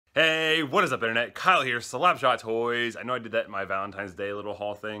Hey, what is up, Internet? Kyle here, Slapshot Toys. I know I did that in my Valentine's Day little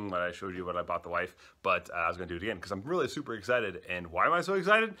haul thing when I showed you what I bought the wife, but I was going to do it again because I'm really super excited. And why am I so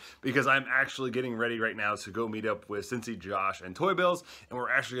excited? Because I'm actually getting ready right now to go meet up with Cincy, Josh, and Toy Bills, and we're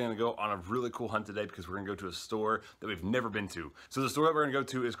actually going to go on a really cool hunt today because we're going to go to a store that we've never been to. So the store that we're going to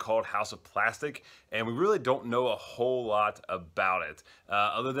go to is called House of Plastik, and we really don't know a whole lot about it,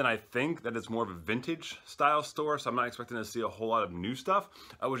 other than I think that it's more of a vintage style store, so I'm not expecting to see a whole lot of new stuff,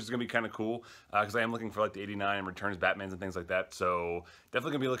 which is going to be kind of cool because I am looking for like the 89 returns Batmans and things like that, so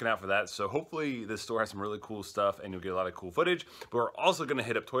definitely going to be looking out for that. So hopefully this store has some really cool stuff and you'll get a lot of cool footage, but we're also going to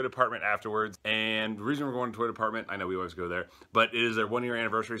hit up Toy Department afterwards. And the reason we're going to Toy Department, I know we always go there, but it is their 1 year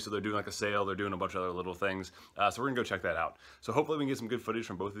anniversary, so they're doing like a sale, they're doing a bunch of other little things, so we're going to go check that out. So hopefully we can get some good footage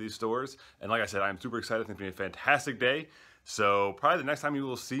from both of these stores, and like I said, I'm super excited. I think it's going to be a fantastic day. So probably the next time you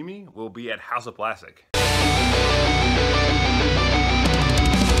will see me will be at House of Plastik.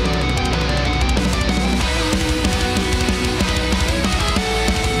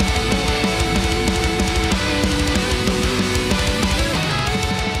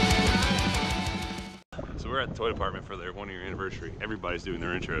 We're at the Toy Department for their 1 year anniversary. Everybody's doing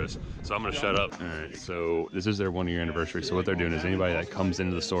their intros, so I'm gonna shut up. All right, so this is their 1 year anniversary. So what they're doing is anybody that comes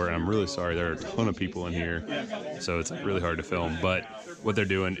into the store, and I'm really sorry, there are a ton of people in here, so it's like really hard to film, but what they're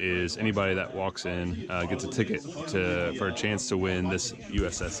doing is anybody that walks in gets a ticket for a chance to win this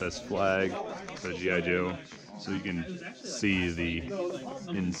USSS flag for the G.I. Joe. So you can see the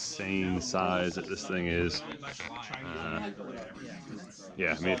insane size that this thing is.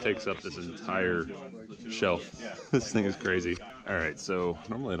 Yeah, I mean, it takes up this entire shelf. This thing is crazy. All right, so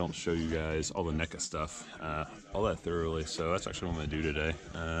normally I don't show you guys all the NECA stuff all that thoroughly, so that's actually what I'm gonna do today.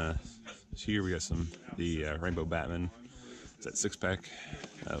 Here we got the Rainbow Batman. It's that 6-pack.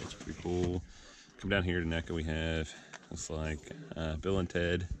 That looks pretty cool. Come down here to NECA, we have, looks like Bill and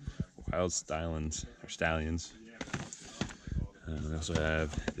Ted, Wild Stallions. We also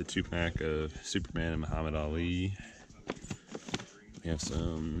have the 2-pack of Superman and Muhammad Ali. We have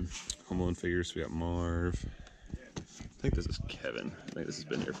some Home Alone figures. We got Marv. I think this is Kevin. I think this has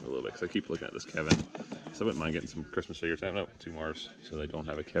been here for a little bit because I keep looking at this Kevin. So I wouldn't mind getting some Christmas figures. I have 2 Marvs, so they don't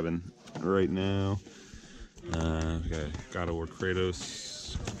have a Kevin right now. We got God of War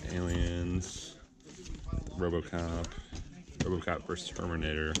Kratos, Aliens, RoboCop versus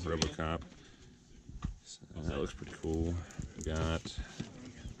Terminator, RoboCop. So that looks pretty cool. We got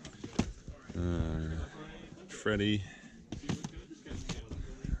Freddy.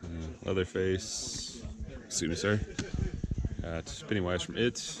 Leatherface, excuse me, sir. Got Pennywise from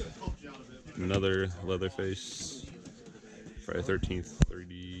It. Another Leatherface. Friday the 13th,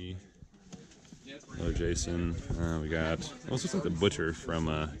 3D. Another Jason. We got, almost looks like the Butcher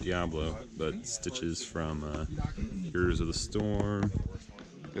from Diablo, but Stitches from Heroes of the Storm.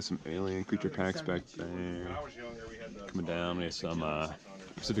 Got some alien creature packs back there. Coming down, we have some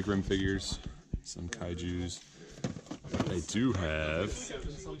Pacific Rim figures, some kaijus. They do have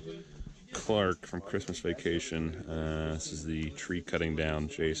Clark from Christmas Vacation. This is the tree cutting down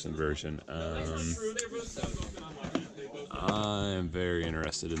Jason version. I am very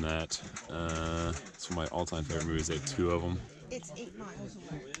interested in that. It's one of my all-time favorite movies. They have 2 of them. It's 8 miles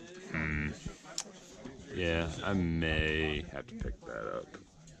away. Yeah, I may have to pick that up.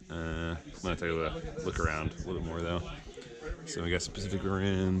 I'm gonna take a look around a little more though. So we got some Pacific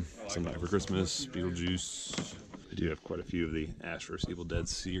Rim, some Night for Christmas, Beetlejuice. I do have quite a few of the Ash vs. Evil Dead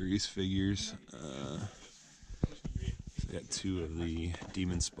series figures. So I got 2 of the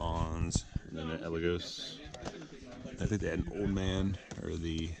Demon Spawns, and then the Elegos. I think they had an Old Man, or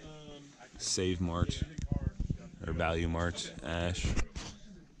the Save Mart, or Value Mart Ash.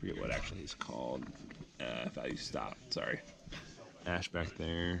 I forget what actually he's called. Value Stop, sorry. Ash back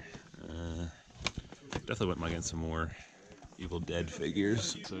there. Definitely wouldn't mind getting some more Evil Dead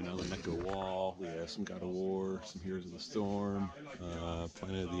figures. So another NECA wall. We have some God of War, some Heroes of the Storm,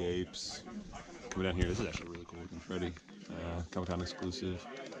 Planet of the Apes. Coming down here, this is actually really cool looking Freddy. Comic-Con exclusive.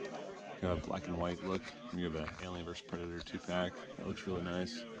 Got a black and white look. We have an Alien vs. Predator 2-pack. That looks really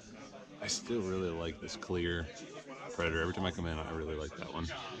nice. I still really like this clear Predator. Every time I come in, I really like that one.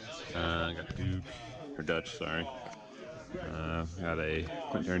 I got Duke, or Dutch, sorry. Got a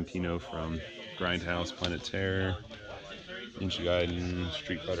Quentin Tarantino from Grindhouse, Planet Terror. Ninja Gaiden,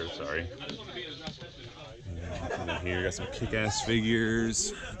 Street Fighter, sorry. Here, got some kick-ass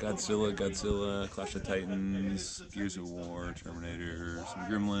figures. Godzilla, Clash of Titans, Gears of War, Terminator, some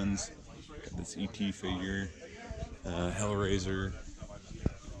Gremlins. Got this ET figure, Hellraiser.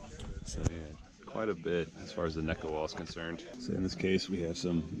 So yeah, quite a bit as far as the NECA wall is concerned. So in this case, we have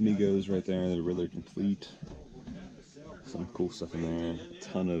some Migos right there that are really complete. Some cool stuff in there. A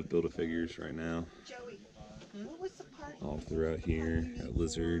ton of Build-A-Figures right now. All throughout here. Got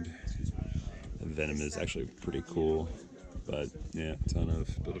Lizard. Venom is actually pretty cool. But yeah, a ton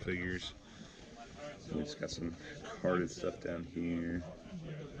of Build-A-Figures. We just got some carded stuff down here.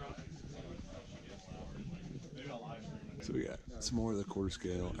 So we got some more of the quarter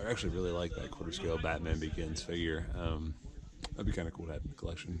scale. I actually really like that quarter scale Batman Begins figure. That'd be kind of cool to have in the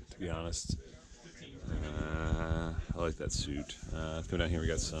collection, to be honest. I like that suit. Coming down here, we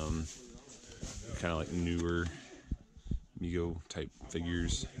got some kind of like newer Mego type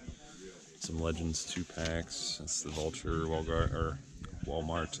figures. Some Legends 2-packs. That's the Vulture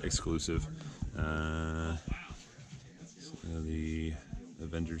Walmart exclusive. The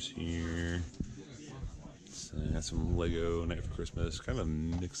Avengers here. So I got some Lego Night for Christmas. Kind of a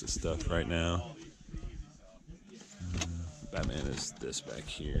mix of stuff right now. Batman is this back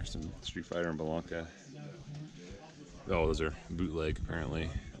here. Some Street Fighter and Blanca. Oh, those are bootleg apparently.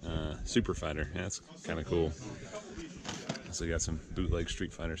 Super Fighter. Yeah, that's kind of cool. So we got some bootleg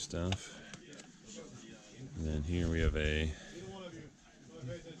Street Fighter stuff. And then here we have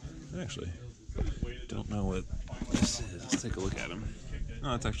actually don't know what this is. Let's take a look at them.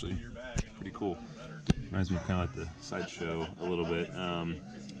 Oh, it's actually pretty cool. Reminds me of kind of like the Sideshow a little bit.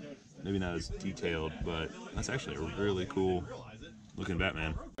 Maybe not as detailed, but that's actually a really cool looking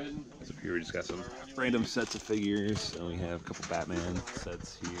Batman. So here we just got some random sets of figures, and we have a couple Batman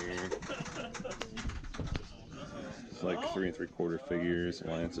sets here. It's like 3 3/4 figures,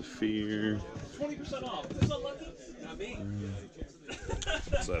 Alliance of Fear. 20% off. Is this unlucky? Not me.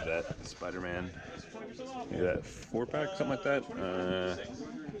 So I have that Spider-Man. Maybe that 4-pack, something like that.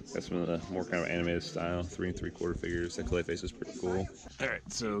 Got some of the more kind of animated style 3 3/4 figures. That Clayface is pretty cool. All right,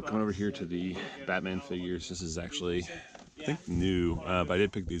 so coming over here to the Batman figures. This is actually, I think, new, but I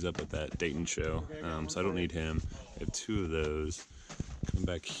did pick these up at that Dayton show, so I don't need him. I have 2 of those. Coming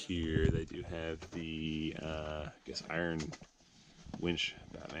back here, they do have the, I guess, Iron Winch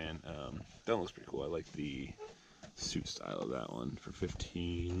Batman. That one looks pretty cool. I like the suit style of that one for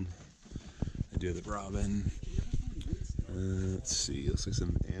 $15. I do have the Robin. Let's see, looks like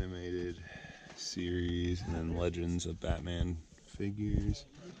some animated series, and then Legends of Batman figures.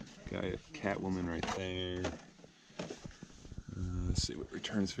 Got a Catwoman right there. Let's see what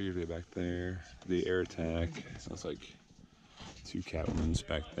Returns figures we have back there. The Air Attack. Sounds like 2 Catwomans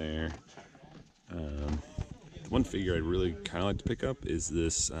back there. One figure I'd really kind of like to pick up is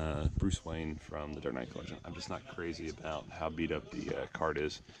this Bruce Wayne from the Dark Knight collection. I'm just not crazy about how beat up the card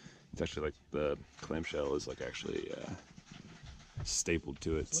is. It's actually like the clamshell is like actually stapled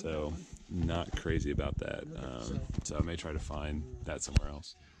to it, so not crazy about that. So I may try to find that somewhere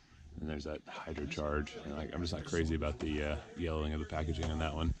else. And there's that Hydro Charge. And I'm just not crazy about the yellowing of the packaging on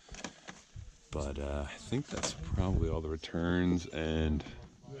that one. But I think that's probably all the returns and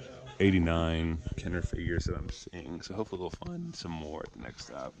 89 Kenner figures that I'm seeing. So hopefully we'll find some more at the next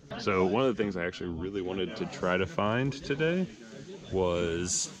stop. So one of the things I actually really wanted to try to find today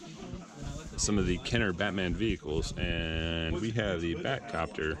was some of the Kenner Batman vehicles, and we have the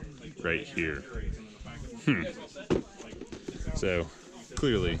Batcopter right here. So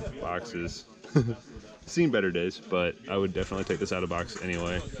clearly boxes seen better days, but I would definitely take this out of box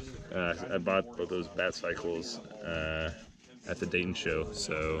anyway. I bought both those Bat Cycles at the Dayton show,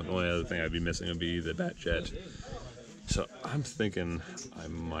 so the only other thing I'd be missing would be the Bat Jet. So I'm thinking I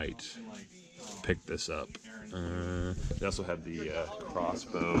might pick this up. They also have the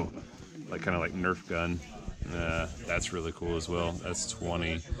crossbow, like kind of like Nerf gun. That's really cool as well. That's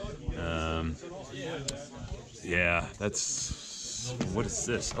 20. Yeah, that's, what is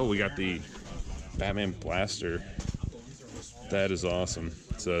this? Oh, we got the Batman blaster. That is awesome.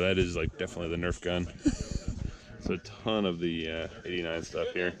 So that is like definitely the Nerf gun. So a ton of the 89 stuff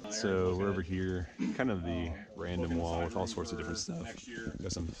here. So we're over here, kind of the random wall with all sorts of different stuff.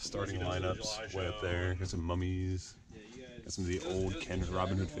 Got some starting lineups way up there. Got some mummies. Got some of the old Ken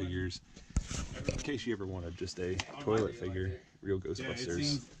Robin Hood figures. In case you ever wanted just a toilet figure, real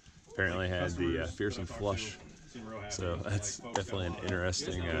Ghostbusters. Apparently had the Fearsome Flush. So that's definitely an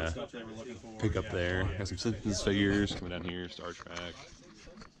interesting pickup there. Got some Simpsons figures coming down here. Star Trek.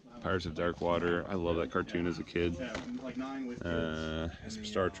 Pirates of Dark Water. I love that cartoon as a kid. Some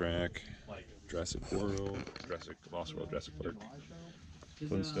Star Trek, Jurassic World, Lost World, Jurassic Park,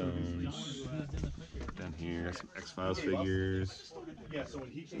 Flintstones. Down here, some X-Files figures,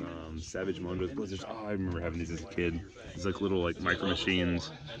 Savage Mondos, Blizzards. Oh, I remember having these as a kid. These like little like micro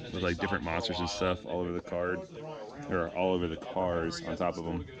machines with like different monsters and stuff all over the card, or all over the cars on top of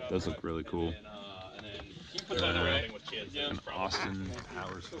them. Those look really cool. an Austin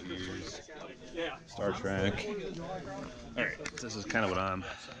Powers figures, Star Trek. Alright, this is kind of what I'm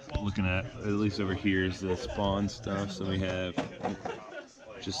looking at least over here, is the Spawn stuff. So we have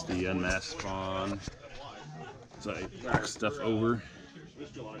just the unmasked Spawn. So I knock stuff over.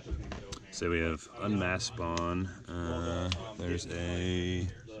 So we have unmasked Spawn. There's a,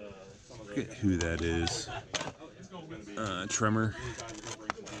 I forget who that is. Tremor.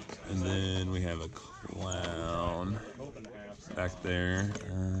 And then we have a clown back there.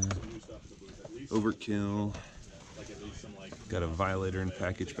 Overkill. Got a Violator in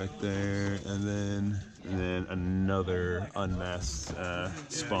package back there, and then another unmasked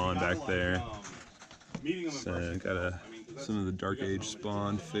Spawn back there. So got some of the Dark Age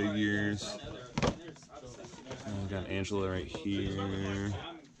Spawn figures. Got Angela right here.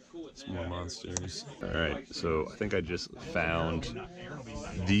 Some more monsters. Alright, so I think I just found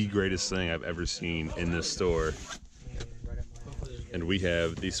the greatest thing I've ever seen in this store. And we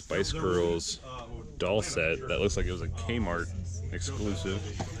have the Spice Girls doll set that looks like it was a Kmart exclusive.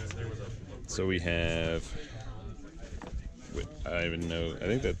 So we have, I don't even know, I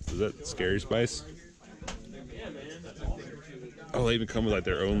think is that Scary Spice? Oh, they even come with like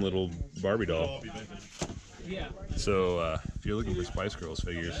their own little Barbie doll. So if you're looking for Spice Girls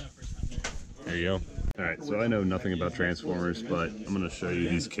figures, there you go. Alright, so I know nothing about Transformers, but I'm going to show you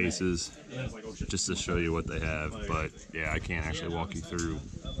these cases just to show you what they have. But yeah, I can't actually walk you through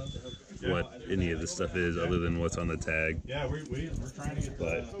what any of this stuff is other than what's on the tag.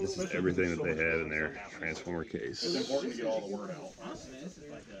 But this is everything that they have in their Transformer case.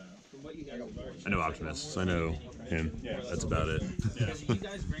 I know Optimus, so I know him. That's about it.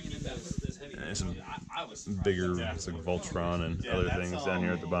 And some bigger, it's like Voltron and other things down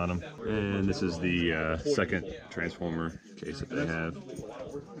here at the bottom. And this is the second Transformer case that they have.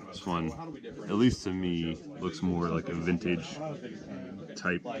 This one, at least to me, looks more like a vintage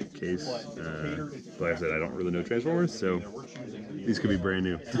type case. But like I said, I don't really know Transformers, so these could be brand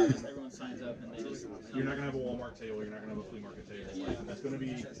new. You're not gonna have a Walmart table. You're not gonna have a flea market table. Like, it's gonna be,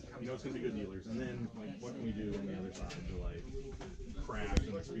 you know, it's gonna be good dealers. And then, like, what can we do on the other side to like craft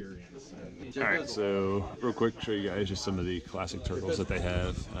and experience? All right, so real quick, show you guys just some of the classic turtles that they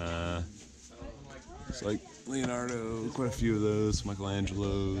have. It's like Leonardo, quite a few of those.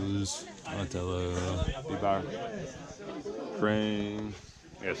 Michelangelo's, Donatello, Bebop, Krang.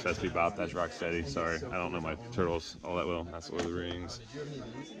 I guess that's Bebop. That's Rocksteady. Sorry, I don't know my turtles all that well. That's Lord of the Rings.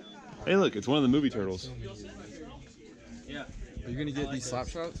 Hey, look, it's one of the movie turtles. Yeah. Are you gonna get these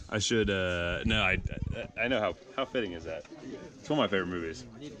Slapshots? I should. No, I know how fitting is that. It's one of my favorite movies.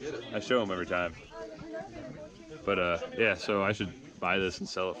 I show them every time. But yeah, so I should buy this and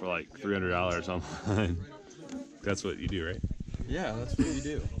sell it for like $300 online. That's what you do, right? Yeah, that's what you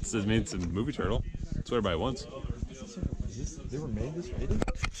do. It says made some movie turtle. That's what everybody wants. They were made this way?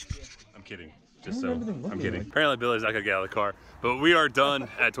 I'm kidding. Just so I'm kidding. Apparently Billy's not gonna get out of the car. But we are done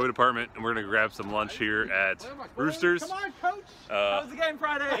at Toy Department, and we're gonna grab some lunch here at Roosters. Come on, Coach. How was the game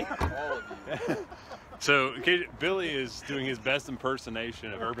Friday? So Billy is doing his best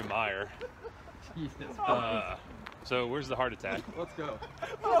impersonation of Urban Meyer. So where's the heart attack? Let's go.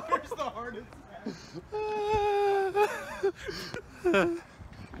 Oh, where's the heart attack?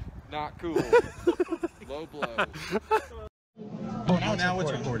 Not cool. Low blow. Oh, now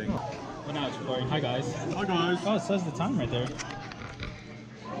it's recording. Oh, now it's recording. Hi, guys. Hi guys. Oh, it says the time right there.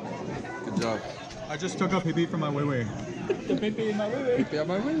 Good job. I just took a pee from my wee-wee. The baby in my way. Yeah,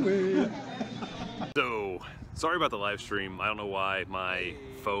 my wee-wee. So sorry about the live stream. I don't know why my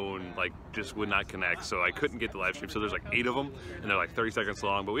phone just would not connect, so I couldn't get the live stream. So there's like 8 of them, and they're like 30 seconds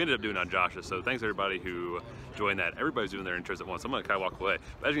long. But we ended up doing it on Josh's. So thanks everybody who joined that. Everybody's doing their intros at once. I'm gonna kind of walk away.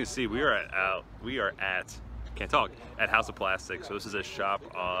 But as you can see, we are at can't talk at House of Plastik. So this is a shop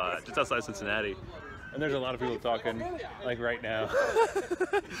just outside Cincinnati. And there's a lot of people talking, like right now,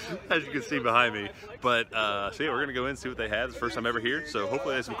 as you can see behind me. But so yeah, we're gonna go in and see what they have. It's the first time ever here, so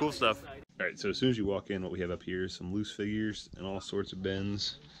hopefully they have some cool stuff. All right, so as soon as you walk in, what we have up here is some loose figures and all sorts of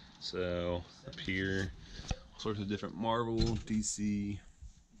bins. So up here, all sorts of different Marvel, DC,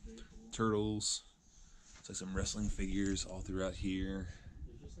 Turtles. So some wrestling figures all throughout here.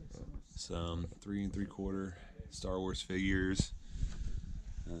 Some 3 3/4 Star Wars figures.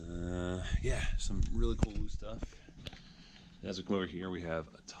 Yeah, some really cool loose stuff. As we come over here, we have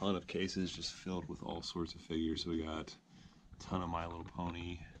a ton of cases just filled with all sorts of figures. So we got a ton of My Little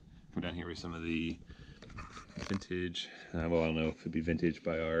Pony. Come down here with some of the vintage, well, I don't know if it'd be vintage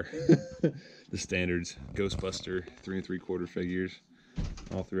by our, the standards, Ghostbuster 3 3/4 figures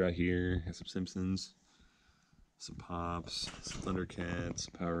all throughout here. Got some Simpsons, some Pops, some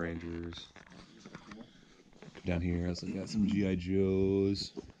Thundercats, Power Rangers. Down here, I also got some G.I.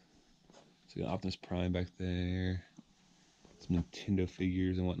 Joes. So we got Optimus Prime back there. Some Nintendo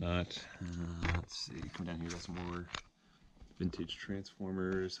figures and whatnot. Let's see, come down here, got some more vintage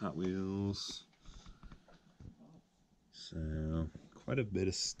Transformers, Hot Wheels. So, quite a bit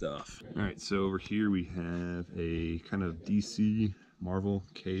of stuff. Alright, so over here we have a kind of DC Marvel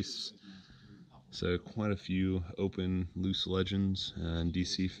case. So quite a few open, loose Legends and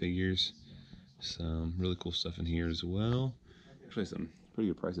DC figures. Some really cool stuff in here as well. Actually some pretty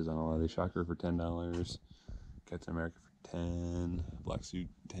good prices on a lot of these. Shocker for $10. Captain America for $10. Black Suit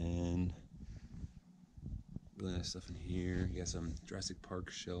 10. Really nice stuff in here. You got some Jurassic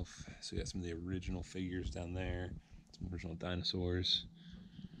Park shelf. So you got some of the original figures down there. Some original dinosaurs.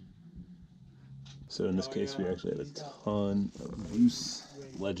 So in this case we actually have a ton of loose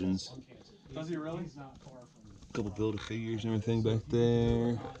Legends. Does he really? A couple Build-A-Figures and everything back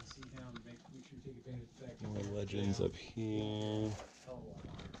there. More Legends up here.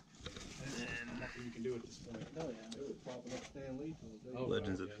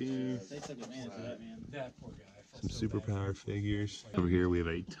 Legends up here. Some superpower figures. Over here we have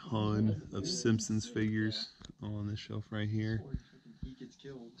a ton of Simpsons figures on this shelf right here.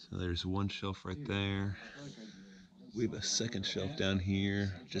 So there's one shelf right there. We have a second shelf down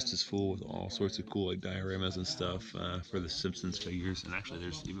here, just as full with all sorts of cool like dioramas and stuff for the Simpsons figures. And actually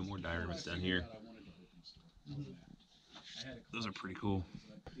there's even more dioramas down here. Those are pretty cool.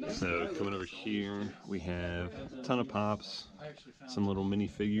 So coming over here, we have a ton of pops, some little mini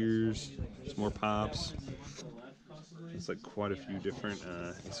figures, some more pops. It's like quite a few different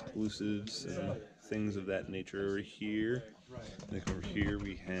exclusives and things of that nature over here. And then over here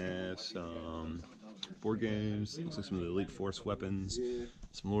we have some board games, looks like some of the Elite Force weapons,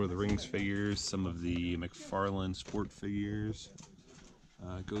 some Lord of the Rings figures, some of the McFarlane sport figures,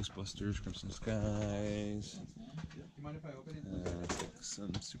 Ghostbusters, Crimson Skies,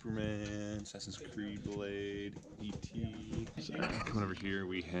 some Superman, Assassin's Creed Blade, E.T. So coming over here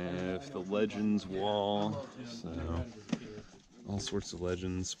we have the Legends wall, so all sorts of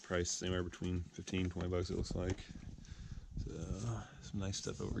Legends, priced anywhere between 15 and 20 bucks it looks like. So some nice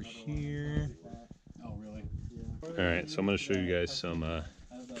stuff over here. Oh, really? Alright, so I'm going to show you guys some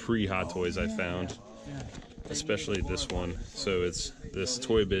pre-Hot Toys I found, especially this one. So it's this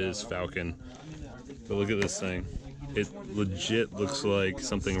Toy Biz Falcon, but look at this thing. It legit looks like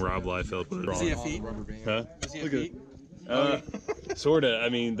something Rob Liefeld put on. Does he have feet? Huh? Does he have feet? Sorta. I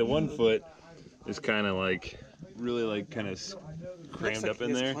mean, the one foot is kind of like, really like kind of crammed up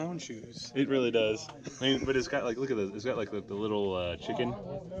in there. Clown shoes. It really does. I mean, but it's got like, look at this. It's got like the little chicken,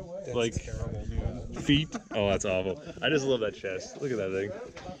 like feet. Oh, that's awful. I just love that chest. Look at that thing.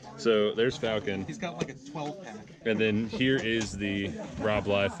 So there's Falcon. He's got like a 12-pack. And then here is the Rob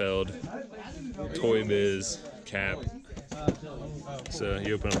Liefeld Toy Biz cap. So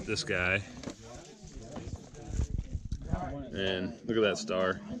you open up this guy, and look at that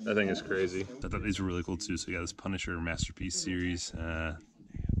star. That thing is crazy. I thought these were really cool too. So you got this Punisher Masterpiece series.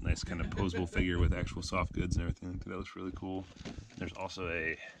 Nice kind of posable figure with actual soft goods and everything. That looks really cool. There's also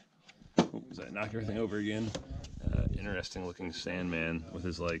a, oh, does that knock everything over again? Interesting looking Sandman with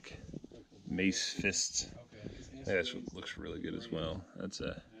his like mace fists. That looks really good as well. That's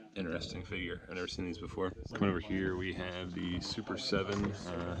a interesting figure. I've never seen these before. Coming over here, we have the Super 7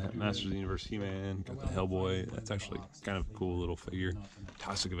 Masters of the Universe He-Man. Got the Hellboy. That's actually kind of a cool little figure.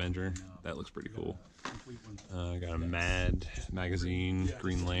 Toxic Avenger. That looks pretty cool. Got a Mad magazine,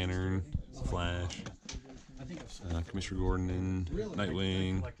 Green Lantern, Flash, Commissioner Gordon, and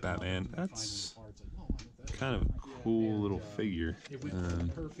Nightwing, Batman. That's kind of a cool little figure.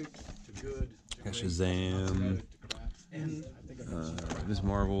 Got Shazam. Ms.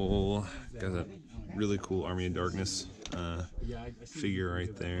 Marvel. Got a really cool Army of Darkness figure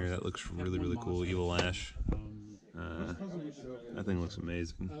right there. That looks really, really cool. Evil Ash. That thing looks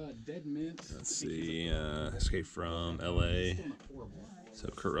amazing. Let's see. Escape from LA. So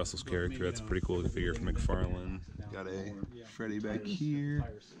Kurt Russell's character. That's a pretty cool looking figure from McFarlane. Got a Freddy back here.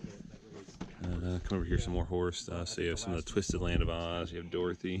 Come over here, some more horror stuff. So you have some of the Twisted Land of Oz. You have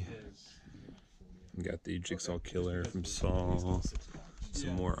Dorothy. You got the Jigsaw Killer from Saw.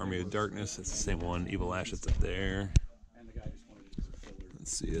 Some more Army of Darkness. That's the same one. Evil Ash that's up there.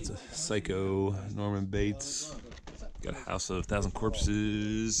 Let's see. It's a Psycho. Norman Bates. Got House of 1,000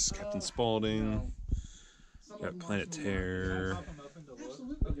 Corpses. Captain Spaulding. Got Planet Terror.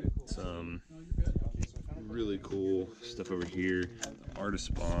 Some really cool stuff over here. Artist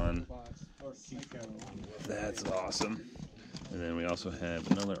Spawn. That's awesome. And then we also have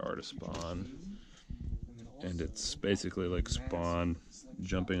another Artist Spawn. And it's basically like Spawn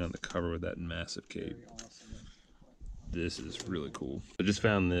jumping on the cover with that massive cape. this is really cool. I just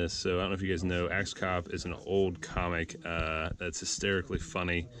found this, so I don't know if you guys know, Axe Cop is an old comic that's hysterically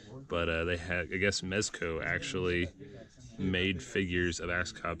funny, but they had, I guess Mezco actually made figures of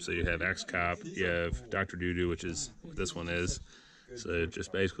Axe Cop. So you have Axe Cop, you have Dr. Doodoo, which is what this one is. So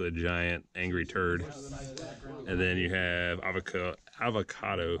just basically a giant angry turd. And then you have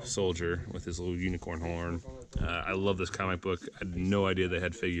Avocado Soldier with his little unicorn horn. I love this comic book. I had no idea they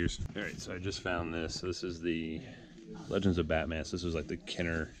had figures. All right, so I just found this. So this is the Legends of Batman. So this was like the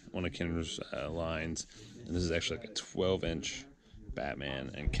Kenner, one of Kenner's lines. And this is actually like a 12-inch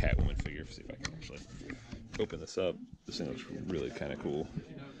Batman and Catwoman figure. See if I can actually open this up. This thing looks really kind of cool.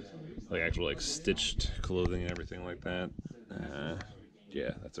 Like actual like stitched clothing and everything like that.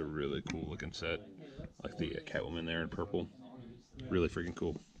 Yeah, that's a really cool looking set. I like the Catwoman there in purple. Really freaking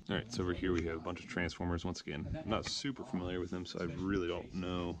cool. Alright, so over here we have a bunch of Transformers. Once again, I'm not super familiar with them, so I really don't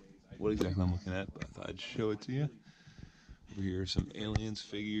know what exactly I'm looking at, but I thought I'd show it to you. Over here, some Aliens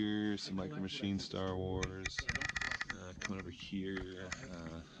figures, some Micro Machines Star Wars. Coming over here,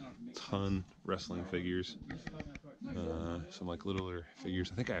 ton wrestling figures. Some like littler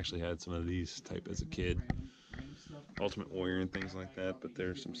figures. I think I actually had some of these type as a kid. Ultimate Warrior and things like that, but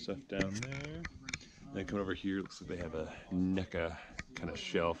there's some stuff down there. And then coming over here, looks like they have a NECA kind of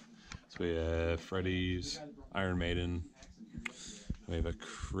shelf. So we have Freddy's, Iron Maiden. We have a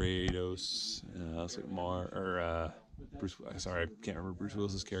Kratos, looks like Bruce. Sorry, I can't remember Bruce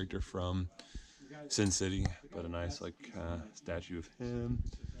Willis's character from Sin City, but a nice like statue of him.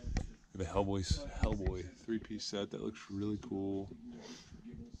 We have a Hellboy 3-piece set that looks really cool.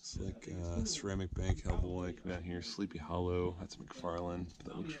 It's like Ceramic Bank Hellboy. Come down here, Sleepy Hollow. That's McFarlane.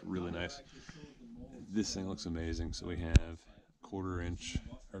 That looks really nice. This thing looks amazing. So we have quarter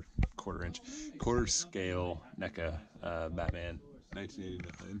scale NECA Batman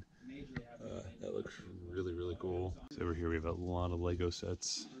 1989. That looks really, really cool. So over here we have a lot of Lego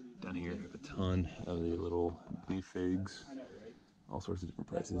sets. Down here we have a ton of the little minifigs. All sorts of different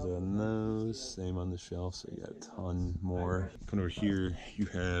prices on those. Same on the shelf, so you got a ton more. Coming over here, you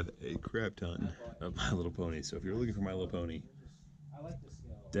have a crap ton of My Little Pony. So if you're looking for My Little Pony,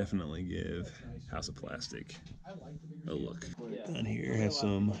 definitely give House of Plastik a look. Down here, have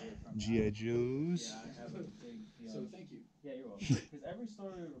some G.I. Joes.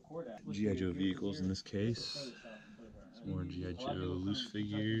 G.I. Joe vehicles in this case. Some more G.I. Joe loose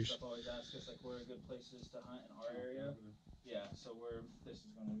figures.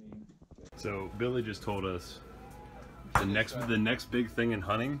 So Billy just told us the next big thing in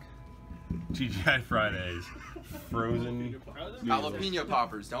hunting, TGI Fridays, frozen Jalapeno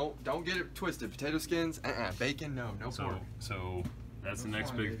poppers. Don't get it twisted. Potato skins. Bacon. No pork. So that's the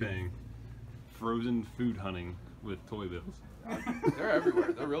next big thing. Frozen food hunting with Toy Bills. They're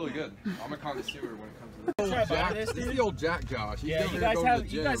everywhere. They're really good. I'm a connoisseur when it comes to Jack, this. This is the old Jack Josh. Yeah, you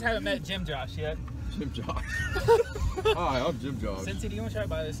guys haven't met Jim Josh yet. Jim Josh. Hi, I'm Jim Josh. Cincy, do you want to try to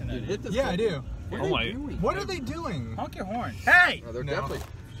buy this? Yeah, I do. What are they doing? Honk your horn. Hey! They're definitely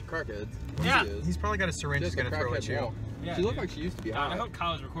crackheads. Yeah. He's probably got a syringe he's going to throw at you. Yeah, she looked like she used to be high. I hope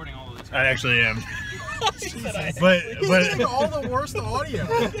Kyle's recording all of this. I actually am. but all the worst audio.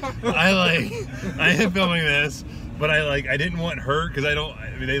 I am filming this, but I didn't want her because I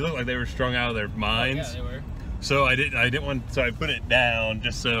mean they look like they were strung out of their minds. Oh, yeah, they were. So I didn't want, so I put it down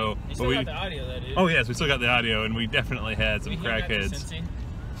just so. You still got the audio though, dude. Oh yes, we still got the audio, and we definitely had some crackheads.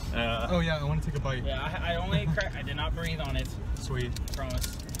 Oh yeah, I want to take a bite. Yeah, I did not breathe on it. Sweet. I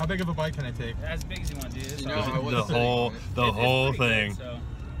promise. How big of a bite can I take? As big as you want, dude. You know, the whole thing. Good, so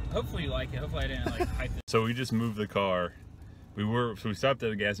hopefully you like it. Hopefully I didn't like hype it. So we just moved the car. We stopped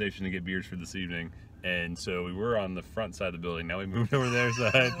at a gas station to get beers for this evening. And so we were on the front side of the building. Now we moved over to their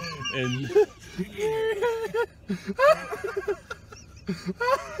side. And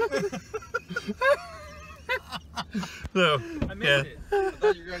so, I made it. I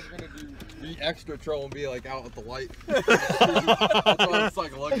thought you guys were going to be extra troll and be like out with the light. That's what it's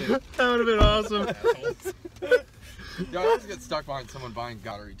like looking. That would have been awesome. Yo, I always get stuck behind someone buying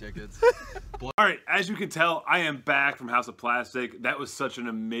gallery tickets. Alright, as you can tell, I am back from House of Plastik. That was such an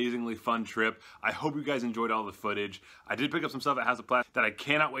amazingly fun trip. I hope you guys enjoyed all the footage. I did pick up some stuff at House of Plastik that I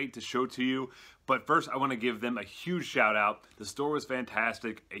cannot wait to show to you. But first, I want to give them a huge shout out. The store was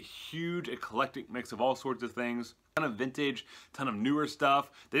fantastic. A huge eclectic mix of all sorts of things. Ton of vintage, ton of newer stuff.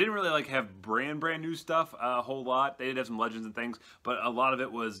 They didn't really have brand new stuff a whole lot. They did have some legends and things, but a lot of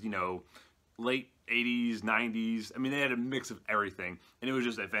it was, you know, late 80s, 90s. I mean, they had a mix of everything, and it was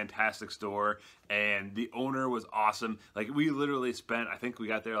just a fantastic store, and the owner was awesome. Like, we literally spent, I think we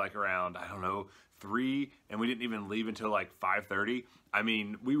got there like around, I don't know, 3, and we didn't even leave until like 5:30. I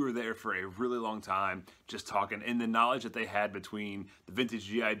mean, we were there for a really long time just talking, and the knowledge that they had between the vintage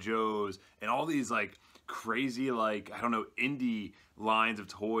G.I. Joes and all these like crazy, like, I don't know, indie lines of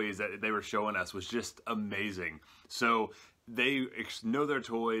toys that they were showing us was just amazing. So they know their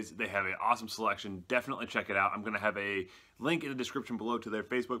toys. They have an awesome selection. Definitely check it out. I'm going to have a link in the description below to their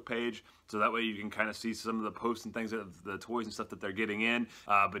Facebook page, so that way you can kind of see some of the posts and things of the toys and stuff that they're getting in.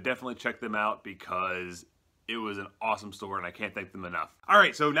 But definitely check them out because it was an awesome store, and I can't thank them enough. All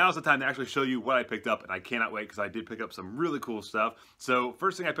right, so now's the time to actually show you what I picked up, and I cannot wait because I did pick up some really cool stuff. So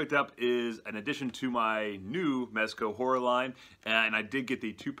first thing I picked up is an addition to my new Mezco horror line, and I did get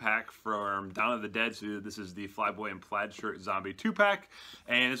the 2-pack from Dawn of the Dead. So this is the Flyboy and Plaid Shirt Zombie 2-pack,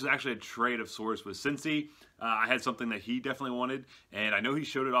 and this is actually a trade of sorts with Cincy. I had something that he definitely wanted, and I know he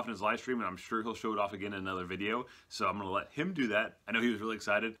showed it off in his live stream, and I'm sure he'll show it off again in another video, so I'm going to let him do that. I know he was really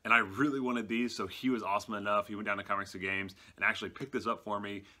excited, and I really wanted these, so he was awesome enough. He went down to Comics to Games and actually picked this up for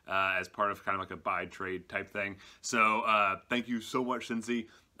me as part of kind of like a buy trade type thing. So thank you so much, Cincy,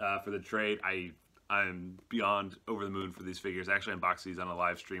 for the trade. I'm beyond over the moon for these figures. I actually unboxed these on a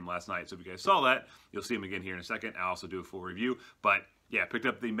live stream last night, so if you guys saw that, you'll see them again here in a second. I'll also do a full review, but yeah, picked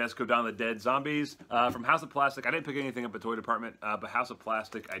up the Mezco Dawn of the Dead zombies from House of Plastik. I didn't pick anything up at Toy Department, but House of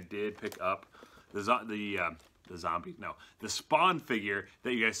Plastik, I did pick up the Spawn figure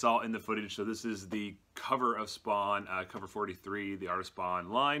that you guys saw in the footage. So this is the cover of Spawn, cover 43, the Art of Spawn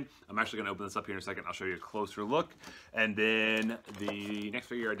line. I'm actually going to open this up here in a second. I'll show you a closer look. And then the next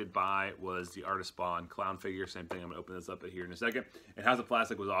figure I did buy was the Art of Spawn clown figure. Same thing. I'm going to open this up here in a second. And House of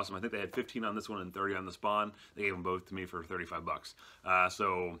Plastik was awesome. I think they had 15 on this one and 30 on the Spawn. They gave them both to me for 35 bucks.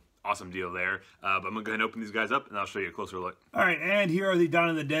 So awesome deal there. But I'm going to go ahead and open these guys up, and I'll show you a closer look. All right, and here are the Dawn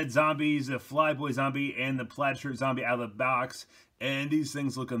of the Dead zombies, the Flyboy zombie and the Plaid Shirt zombie out of the box. And these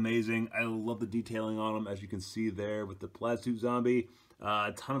things look amazing. I love the detailing on them, as you can see there with the plaid suit zombie.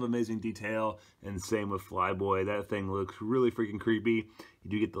 A ton of amazing detail, and same with Flyboy. That thing looks really freaking creepy. You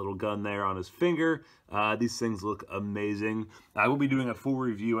do get the little gun there on his finger. These things look amazing. I will be doing a full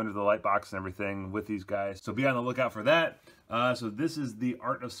review under the light box and everything with these guys, so be on the lookout for that. So this is the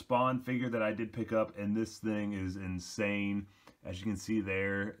Art of Spawn figure that I did pick up, and this thing is insane. As you can see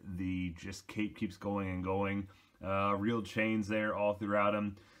there, the just cape keeps going and going. Real chains there all throughout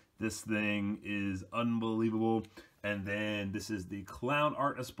him. This thing is unbelievable. And then this is the Clown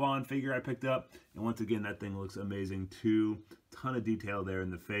Art of Spawn figure I picked up. And once again, that thing looks amazing too. Ton of detail there in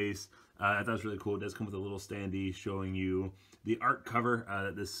the face. I thought it was really cool. It does come with a little standee showing you the art cover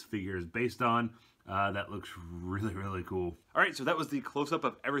that this figure is based on. That looks really, really cool. All right, so that was the close-up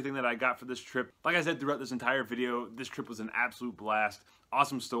of everything that I got for this trip. Like I said throughout this entire video, this trip was an absolute blast.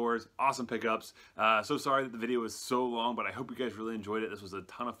 Awesome stores, awesome pickups. So sorry that the video was so long, but I hope you guys really enjoyed it. This was a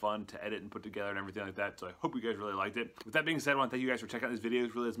ton of fun to edit and put together and everything like that, so I hope you guys really liked it. With that being said, I want to thank you guys for checking out these videos.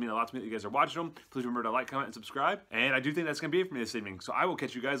 It really does mean a lot to me that you guys are watching them. Please remember to like, comment, and subscribe. And I do think that's going to be it for me this evening, so I will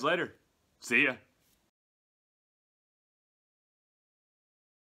catch you guys later. See ya.